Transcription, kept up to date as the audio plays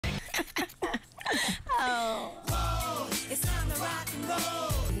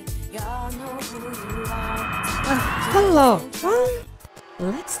Hello. Well,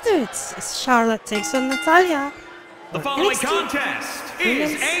 let's do it. Charlotte takes on Natalya. The following NXT contest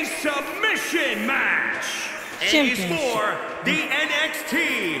is a submission match. It is for the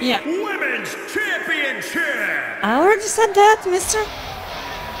NXT Women's Championship. I already said that, mister.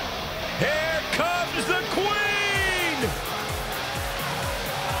 Here comes the Queen.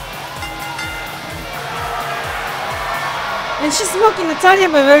 And she's mocking Natalya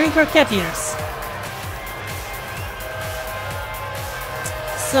by wearing her cat ears.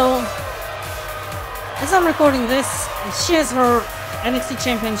 So, as I'm recording this, she has her NXT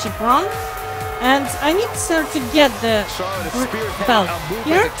Championship run, and I need her to get the belt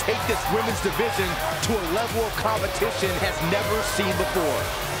here. To take this women's division to a level of competition has never seen before.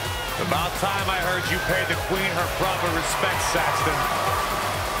 About time I heard you pay the Queen her proper respect, Saxton.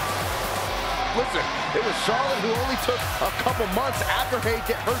 Listen, it was Charlotte who only took a couple months after her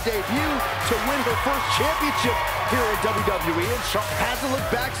debut to win her first championship here in WWE, and Charlotte hasn't looked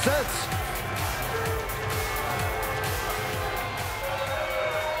back since.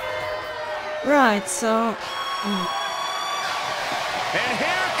 Right, so... And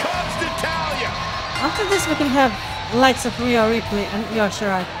here comes Natalya! After this we can have likes of Rhea Ripley and Io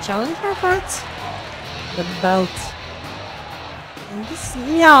Shirai challenge her for it. The belt. And this...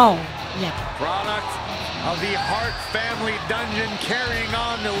 Meow! Yeah. Product of the Hart family dungeon, carrying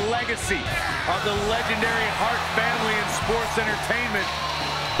on the legacy of the legendary Hart family in sports entertainment.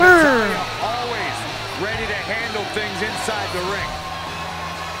 Natalya always ready to handle things inside the ring.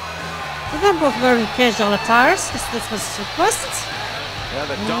 So they're both wearing casual attires, because this was requested.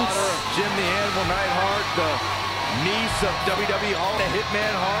 Yeah, the daughter of Jim the Animal Neidhart, the niece of WWE Hall, the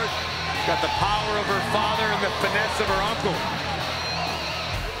Hitman Hart. Got the power of her father and the finesse of her uncle.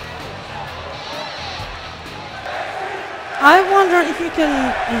 I wonder if you can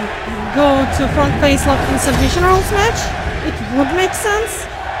go to front face lock in submission rules match. It would make sense,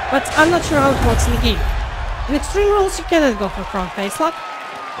 but I'm not sure how it works in the game. In Extreme Rules you cannot go for front face lock.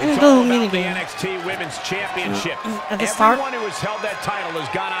 It's all about the NXT Women's Championship. At the start. Everyone who has held that title has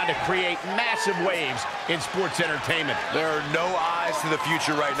gone on to create massive waves in sports entertainment. There are no eyes to the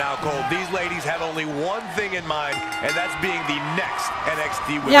future right now, Cole. These ladies have only one thing in mind, and that's being the next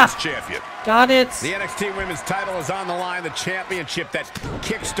NXT Women's Champion. Got it. The NXT Women's title is on the line. The championship that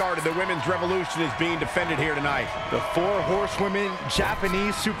kick-started the Women's Revolution is being defended here tonight. The Four Horsewomen,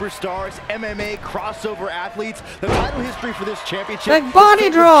 Japanese superstars, MMA crossover athletes. The title history for this championship. Like body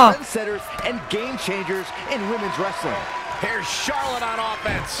draw. Trendsetters and game changers in women's wrestling. Here's Charlotte on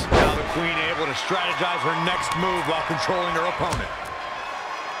offense. Now the Queen able to strategize her next move while controlling her opponent.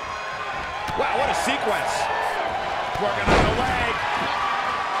 Wow, what a sequence. Working on the leg.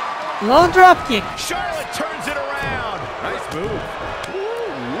 Low drop kick. Charlotte turns it around. Nice move.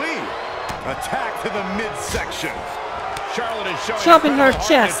 Ooh-wee. Attack to the midsection. Charlotte is showing her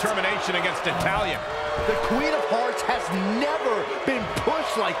chest. Determination against Natalya. The Queen of Hearts has never been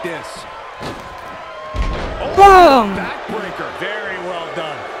pushed like this. Oh, boom! Backbreaker. Very well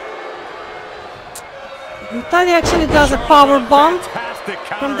done. Natalya actually does a power bomb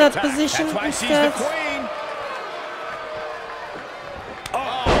from that attack. position That's why instead. she's the Queen.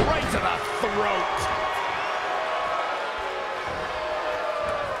 Oh, right to the throat.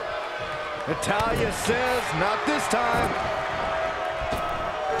 Natalya says, not this time.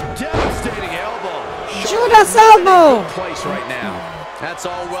 Devastating elbow. Judas elbow! Place right now. That's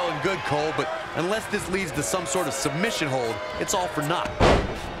all well and good, Cole, but unless this leads to some sort of submission hold, it's all for naught.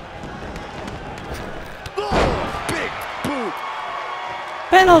 Oh, big boot.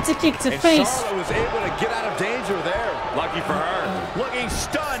 Penalty kick to face. Charlotte was able to get out of danger there. Lucky for her. Looking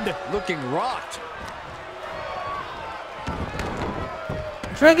stunned. Looking rocked.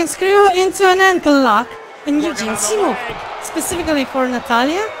 Dragon screw into an ankle lock and Eugene move, specifically for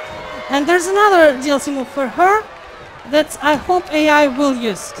Natalya. And there's another DLC move for her that I hope AI will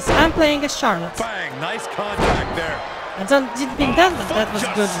use, because I'm playing as Charlotte. Bang, nice contact there. I didn't think that, but that was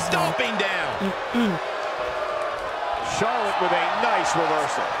good as well. Stomping down. Charlotte with a nice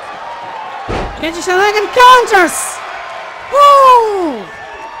reversal. Catches her leg and counters! Woo!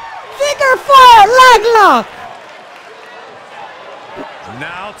 Figure 4 leg lock!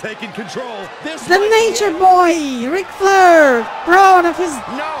 Now taking control. This The Nature Boy, Ric Flair, proud of his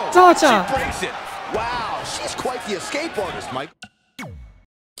daughter. She breaks it. Wow, she's quite the escape artist, Mike.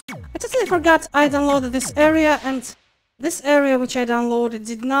 I totally forgot I downloaded this area, and this area which I downloaded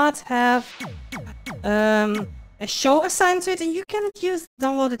did not have a show assigned to it, and you cannot use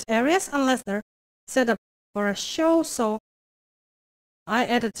downloaded areas unless they're set up for a show, so I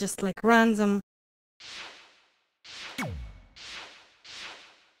added just like random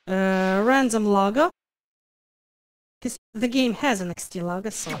random logo. Because the game has an NXT logo,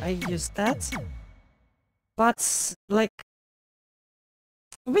 so I used that. But, like,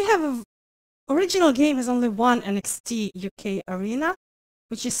 we have a original game has only one NXT UK arena,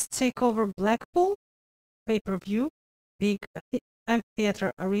 which is Takeover Blackpool, pay-per-view, big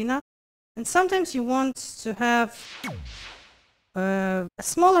amphitheater arena. And sometimes you want to have a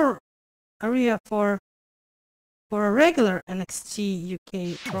smaller area for a regular NXT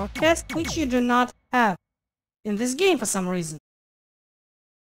UK broadcast, which you do not have in this game for some reason.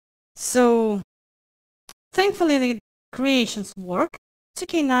 So, thankfully the creations work.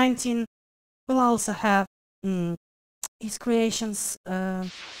 2k20 will also have his creations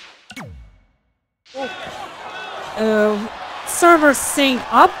servers sync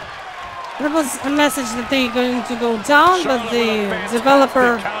up. There was a message that they're going to go down, but the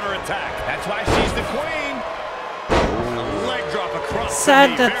developer That's why she's the queen. A leg drop across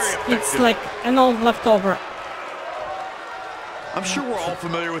said that it's like an old leftover. I'm sure we're all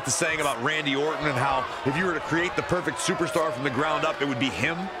familiar with the saying about Randy Orton and how if you were to create the perfect superstar from the ground up, it would be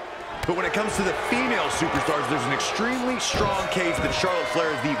him. But when it comes to the female superstars, there's an extremely strong case that Charlotte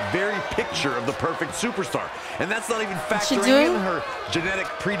Flair is the very picture of the perfect superstar. And that's not even factoring in her genetic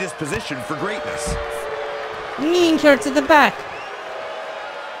predisposition for greatness. Kneeing her to the back.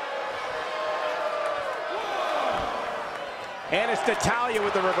 And it's Natalya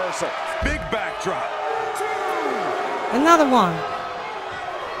with the reversal. Big backdrop. Another one.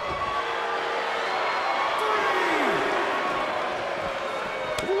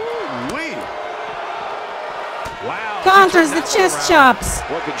 Wow. Counters the chest chops.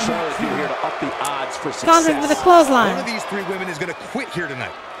 What can Charlotte do here to up the odds for success? Counters with a clothesline. One of these three women is going to quit here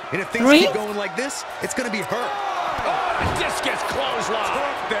tonight. And if things keep going like this, it's going to be her. Oh, discus clothesline.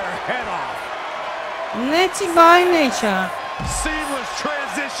 Took their head off. Natty by nature. Seamless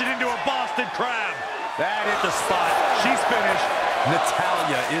transition into a Boston Crab. That hit the spot. She's finished.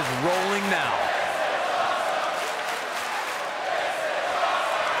 Natalya is rolling now.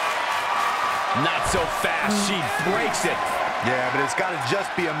 Not so fast. She breaks it. Yeah, but it's got to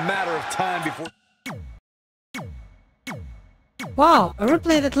just be a matter of time before... Wow, a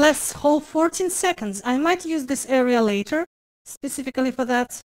replay that lasts whole 14 seconds. I might use this area later, specifically for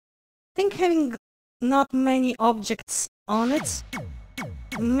that. I think having not many objects on it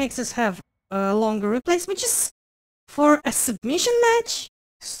makes us have longer replays, which is, for a submission match,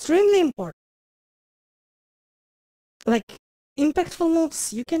 extremely important. Like, impactful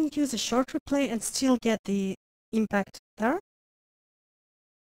moves, you can use a short replay and still get the impact there.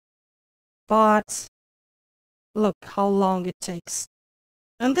 But look how long it takes.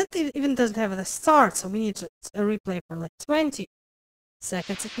 And that even doesn't have the start, so we need a replay for like 20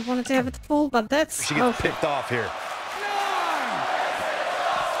 seconds if we wanted to have it full, but that's... She gets picked off here.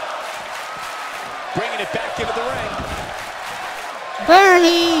 Bringing it back into the ring.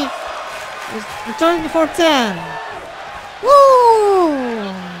 Barely! Returning before 10. Woo!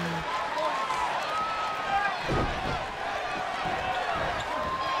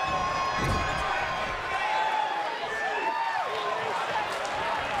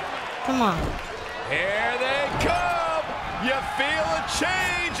 Come on. Here they come. You feel a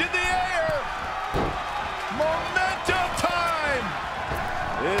change in the air. Momentum time.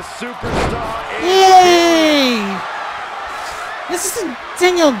 This superstar is... Yay! This is a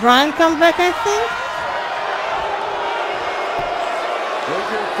Daniel Bryan comeback, I think. Look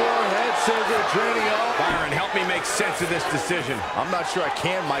your forehead, says they're training off. Byron, help me make sense of this decision. I'm not sure I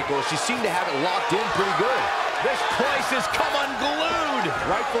can, Michael. She seemed to have it locked in pretty good. This place has come unglued.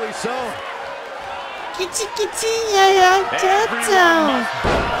 Rightfully so. Kitty kitty, yeah, Everyone must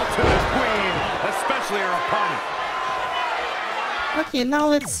bow to the queen, especially her opponent. Okay, now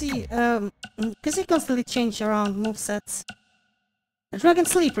let's see. Because they constantly change around movesets. A Dragon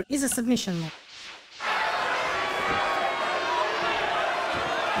Sleeper is a submission move,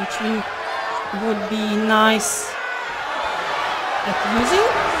 which would be nice at using.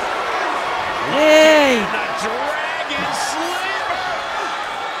 Hey! The Dragon Sleeper.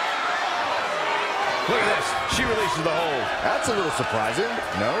 Look at this. She releases the hold. That's a little surprising,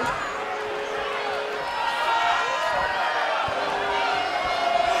 no?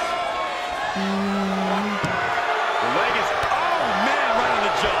 The leg is... Oh, man, right on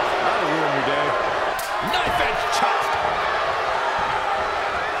the jaw. That'll ruin your day. Knife edge chop.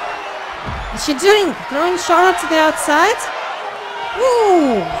 What's she doing? Throwing Charlotte to the outside?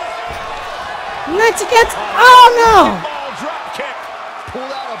 Ooh! Not to get... Oh no! Ball drop kick.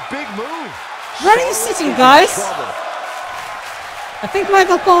 Pulled out a big move. Where are you sitting, guys? I think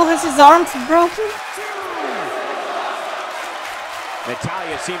Michael Cole has his arms broken.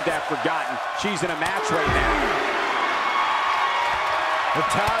 Natalya seemed to have forgotten she's in a match right now.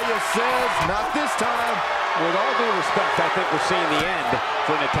 Natalya says, not this time. With all due respect, I think we're seeing the end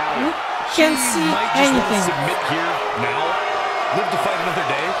for Natalya. Can't see Might just want to anything. submit here now. Live to fight another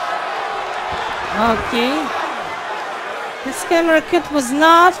day. Okay. This camera cut was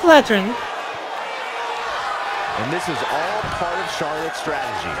not flattering. And this is all part of Charlotte's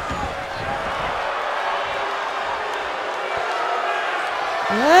strategy.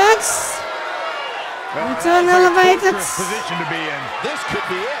 Let's return elevated. Position to be in. This could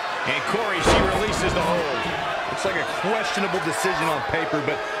be it. And Corey, she releases the hold. Looks like a questionable decision on paper,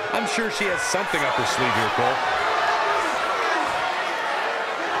 but I'm sure she has something up her sleeve here, Cole.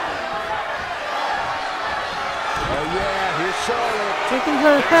 Oh yeah, here's Charlotte. Taking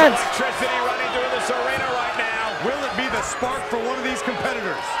her head. Electricity running through this arena right now. Will it be the spark for one of these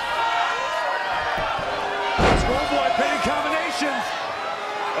competitors? Schoolboy pinning combinations.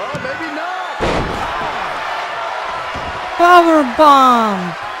 Oh, maybe not. Power bomb.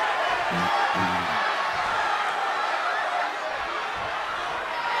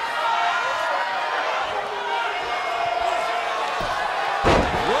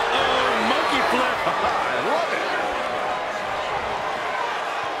 Monkey flip. I love it.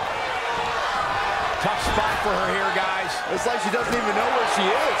 Tough spot for her here, guys. It's like she doesn't even know where she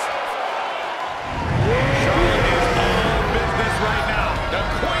is. Charlotte is all business right now. The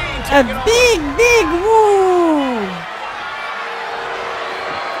Queen A taking over. big woo.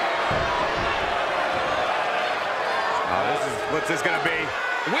 What's this gonna be?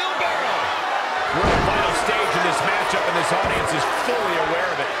 Wheelbarrow. We're at the final stage in this matchup, and this audience is fully aware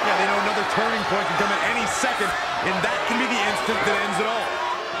of it. Yeah, they know another turning point can come at any second, and that can be the instant that ends it all.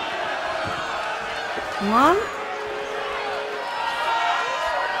 Come on.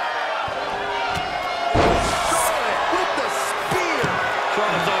 Charlotte with the spear.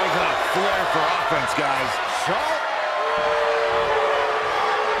 Charlotte's always got a flair for offense, guys. Charlotte.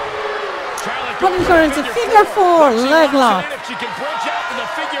 Putting her into figure four leg lock. If she can bridge out to the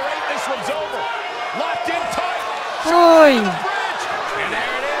figure eight, this one's over. Locked in tight. Oi. Bridge. And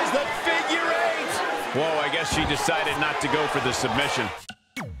there it is, the figure eight. Whoa, I guess she decided not to go for the submission.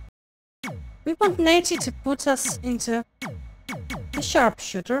 We want Nati to put us into the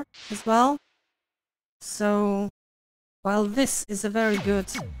sharpshooter as well. So, while this is a very good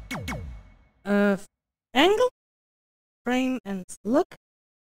angle, frame and look,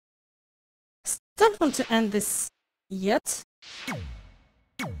 don't want to end this yet.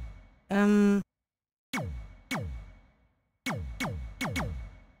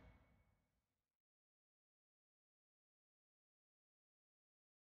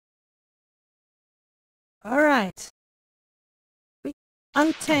 All right, we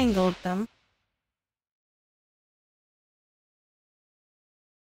untangled them.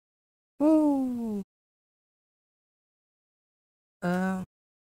 Ooh.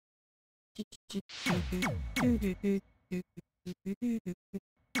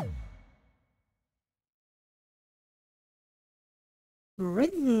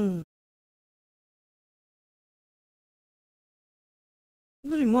 Written.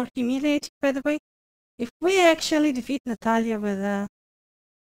 Really more humiliating, by the way. If we actually defeat Natalya with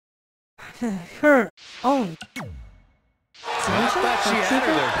her own I thought she had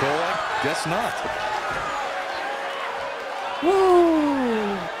her there, Cole. I guess not.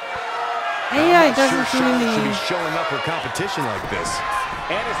 Woo! AI doesn't Should really. be showing up her competition like this.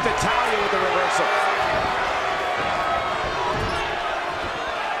 And it's Natalya with the reversal.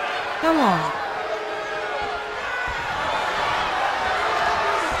 Come on.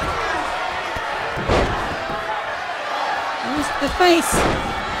 Use the face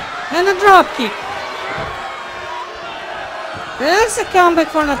and a drop kick. There's a comeback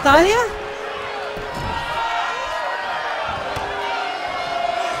for Natalya.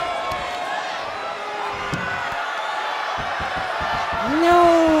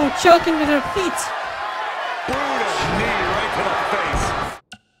 No, choking with her feet. Brutal knee right to the face.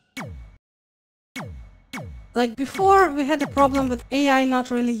 Like before, we had a problem with AI not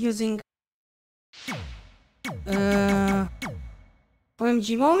really using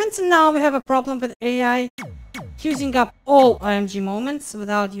OMG moments, and now we have a problem with AI using up all OMG moments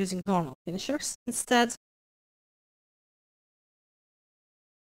without using normal finishers instead.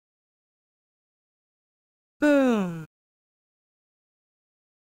 Boom.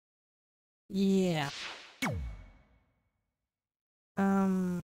 Yeah.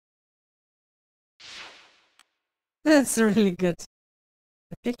 That's really good.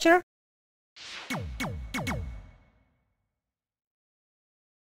 The picture?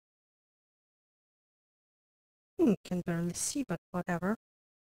 Can barely see, but whatever.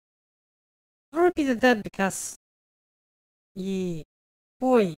 I repeated that because... yeah,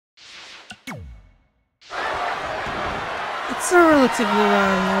 boy. It's a relatively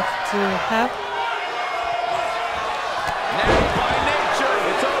rare move to have. Now by nature,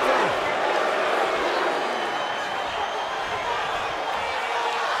 it's over.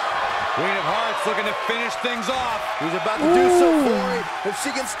 Queen of Hearts looking to finish things off. Who's about to do so for her if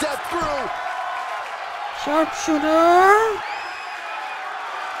she can step through. Sharpshooter.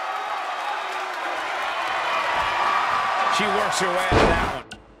 She works her way out of that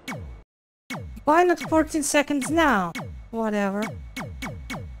one. Why not 14 seconds now? Whatever.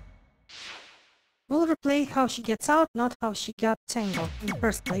 We'll replay how she gets out, not how she got tangled in the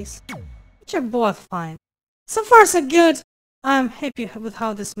first place. Which are both fine. So far so good. I'm happy with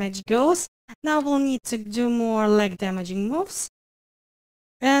how this match goes. Now we'll need to do more leg damaging moves.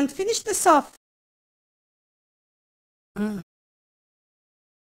 And finish this off.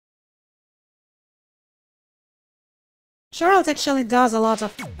 Charlotte actually does a lot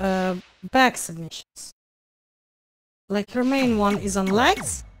of back submissions. Like her main one is on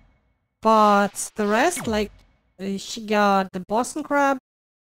legs, but the rest, like she got the Boston Crab,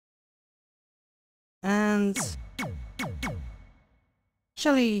 and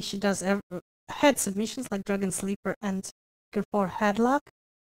actually she does head submissions like Dragon Sleeper and Figure 4 Headlock.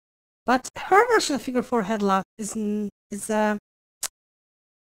 But her version of Figure 4 Headlock is a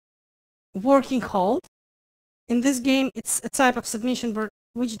working hold. In this game, it's a type of submission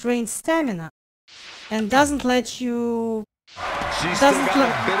which drains stamina and doesn't let you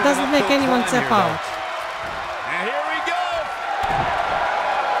doesn't make anyone tap out. And here we go.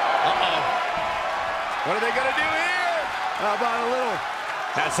 What are they gonna do here? How about a little?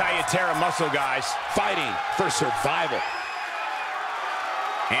 That's how you tear a muscle, guys. Fighting for survival.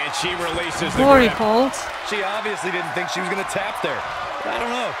 And she releases the Glory grip. hold. She obviously didn't think she was going to tap there. But I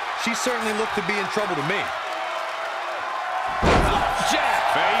don't know. She certainly looked to be in trouble to me. Jack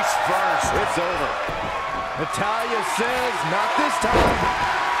face first. It's over. Natalya says, not this time.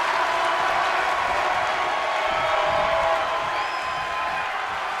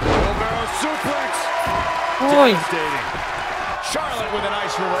 Wheelbarrow suplex. Boy. Devastating. Charlotte with a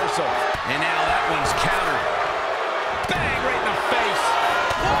nice reversal. And now that one's countered. Bang, right in the face.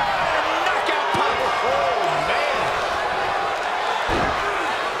 What a knockout punch. Oh, man.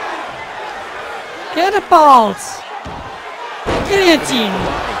 Catapult. Guillotine.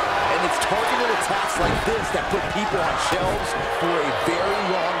 And it's targeted attacks like this that put people on shelves for a very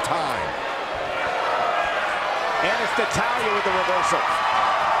long time. And it's Natalya with the reversal.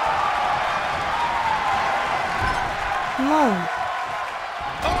 No.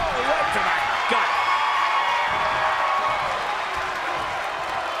 Oh, right to the gut.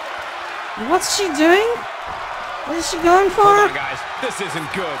 What's she doing? What is she going for? Hold on, guys. This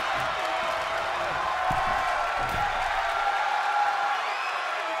isn't good.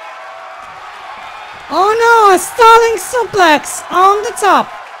 Oh no, a stalling suplex on the top.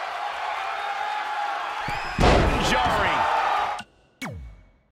 Jarring.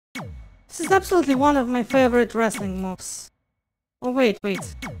 This is absolutely one of my favorite wrestling moves. Oh wait. We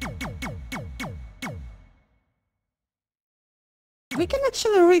can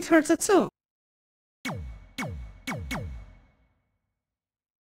actually read her tattoo.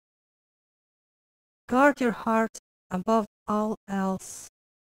 Guard your heart above all else.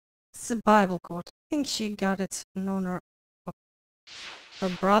 It's a Bible quote. I think she got it in honor of her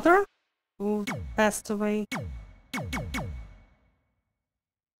brother, who passed away.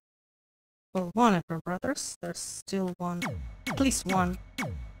 Well, one of her brothers. There's still one. At least one.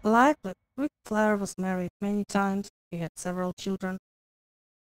 Alive, but Ric Flair was married many times. He had several children.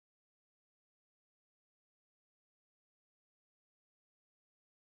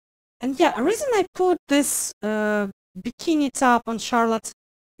 And yeah, the reason I put this bikini top on Charlotte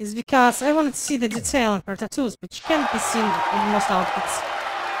is because I wanted to see the detail in her tattoos, which can't be seen in most outfits.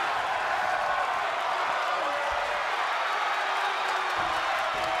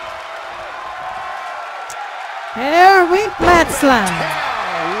 Here we mat slam.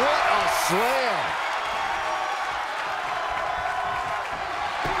 What a slam.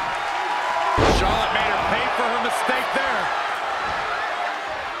 Charlotte made her pay for her mistake there.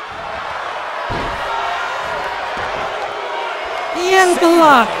 The ankle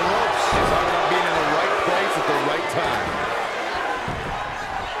lock. It's all about being in the right place at the right time.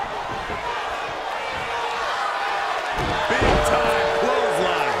 Big time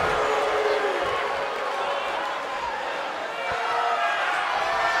clothesline.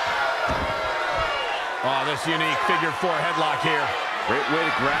 Oh, this unique figure 4 headlock here. Great way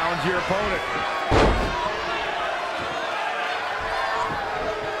to ground your opponent.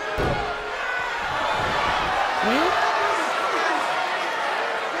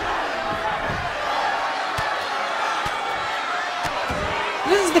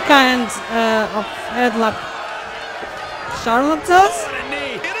 This is the kind of headlock Charlotte does. Oh, and a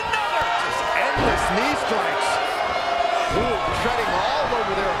knee. Hit another. Just endless knee strikes. Ooh, treading all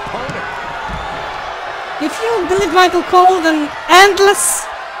over their opponent. If you believe Michael Cole, then endless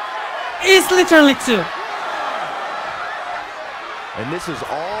is literally 2. And this is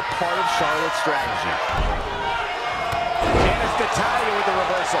all part of Charlotte's strategy. And it's Natalya with the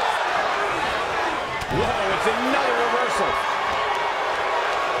reversal. Whoa, it's another reversal.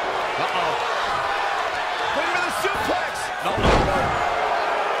 Uh-oh. Look at the suplex. No.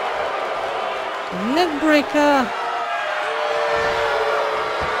 Neckbreaker.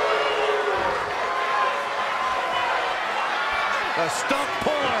 A stump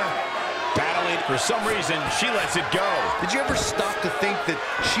puller. Battling. For some reason, she lets it go. Did you ever stop to think that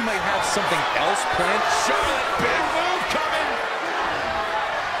she might have something else planned? Charlotte, big move coming.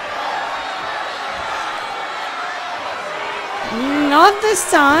 Not this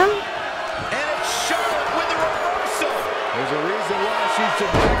time. And it's Charlotte with the reversal. There's a reason why she's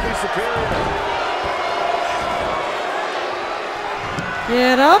genetically superior.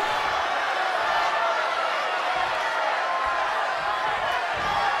 Get up.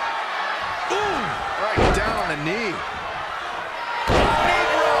 Right down on a knee.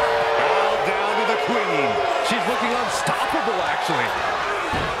 Bow down to the queen. She's looking unstoppable, actually.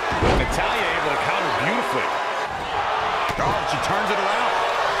 Natalya able to counter beautifully. Oh, she turns it around.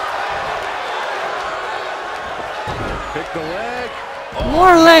 Pick the leg.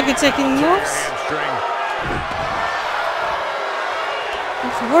 More leg attacking moves. Hamstring.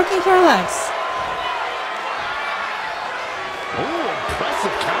 It's working her legs. Ooh,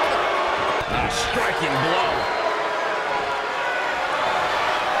 impressive counter. A striking blow.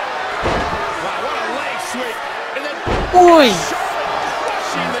 Wow, what a leg sweep. And then Oi! Charlotte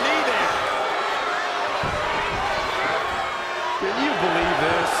crushing the knee there. Can you believe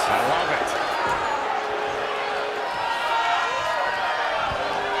this? I love it.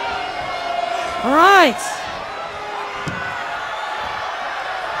 All right.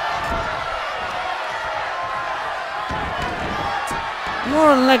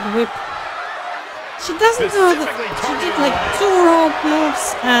 More leg whip. She doesn't do the, she did like 2 rope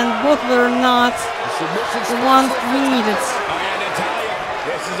moves and both were not the ones we needed. Oh yeah, Natalya,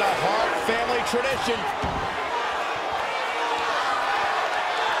 this is a Hart family tradition.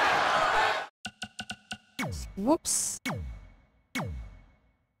 Whoops.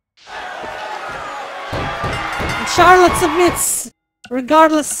 Charlotte submits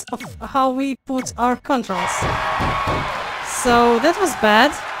regardless of how we put our controls. So that was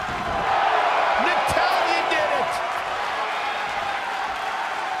bad. Natalya did it.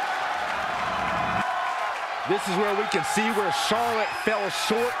 This is where we can see where Charlotte fell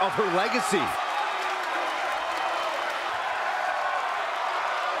short of her legacy.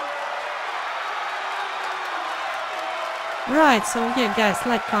 Right, so yeah guys,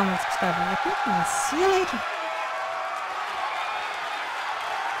 like, comment, subscribe, and I'll see you later.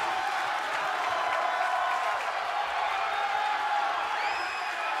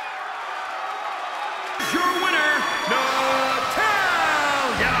 Your winner, Natalya!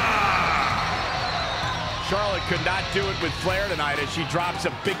 Charlotte could not do it with Flair tonight as she drops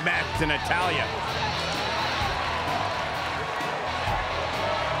a big match to Natalya.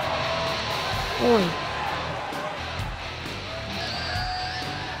 Oi.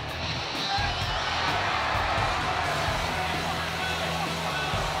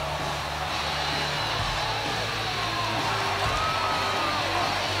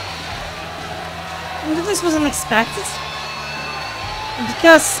 This was unexpected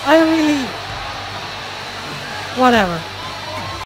because I really... whatever.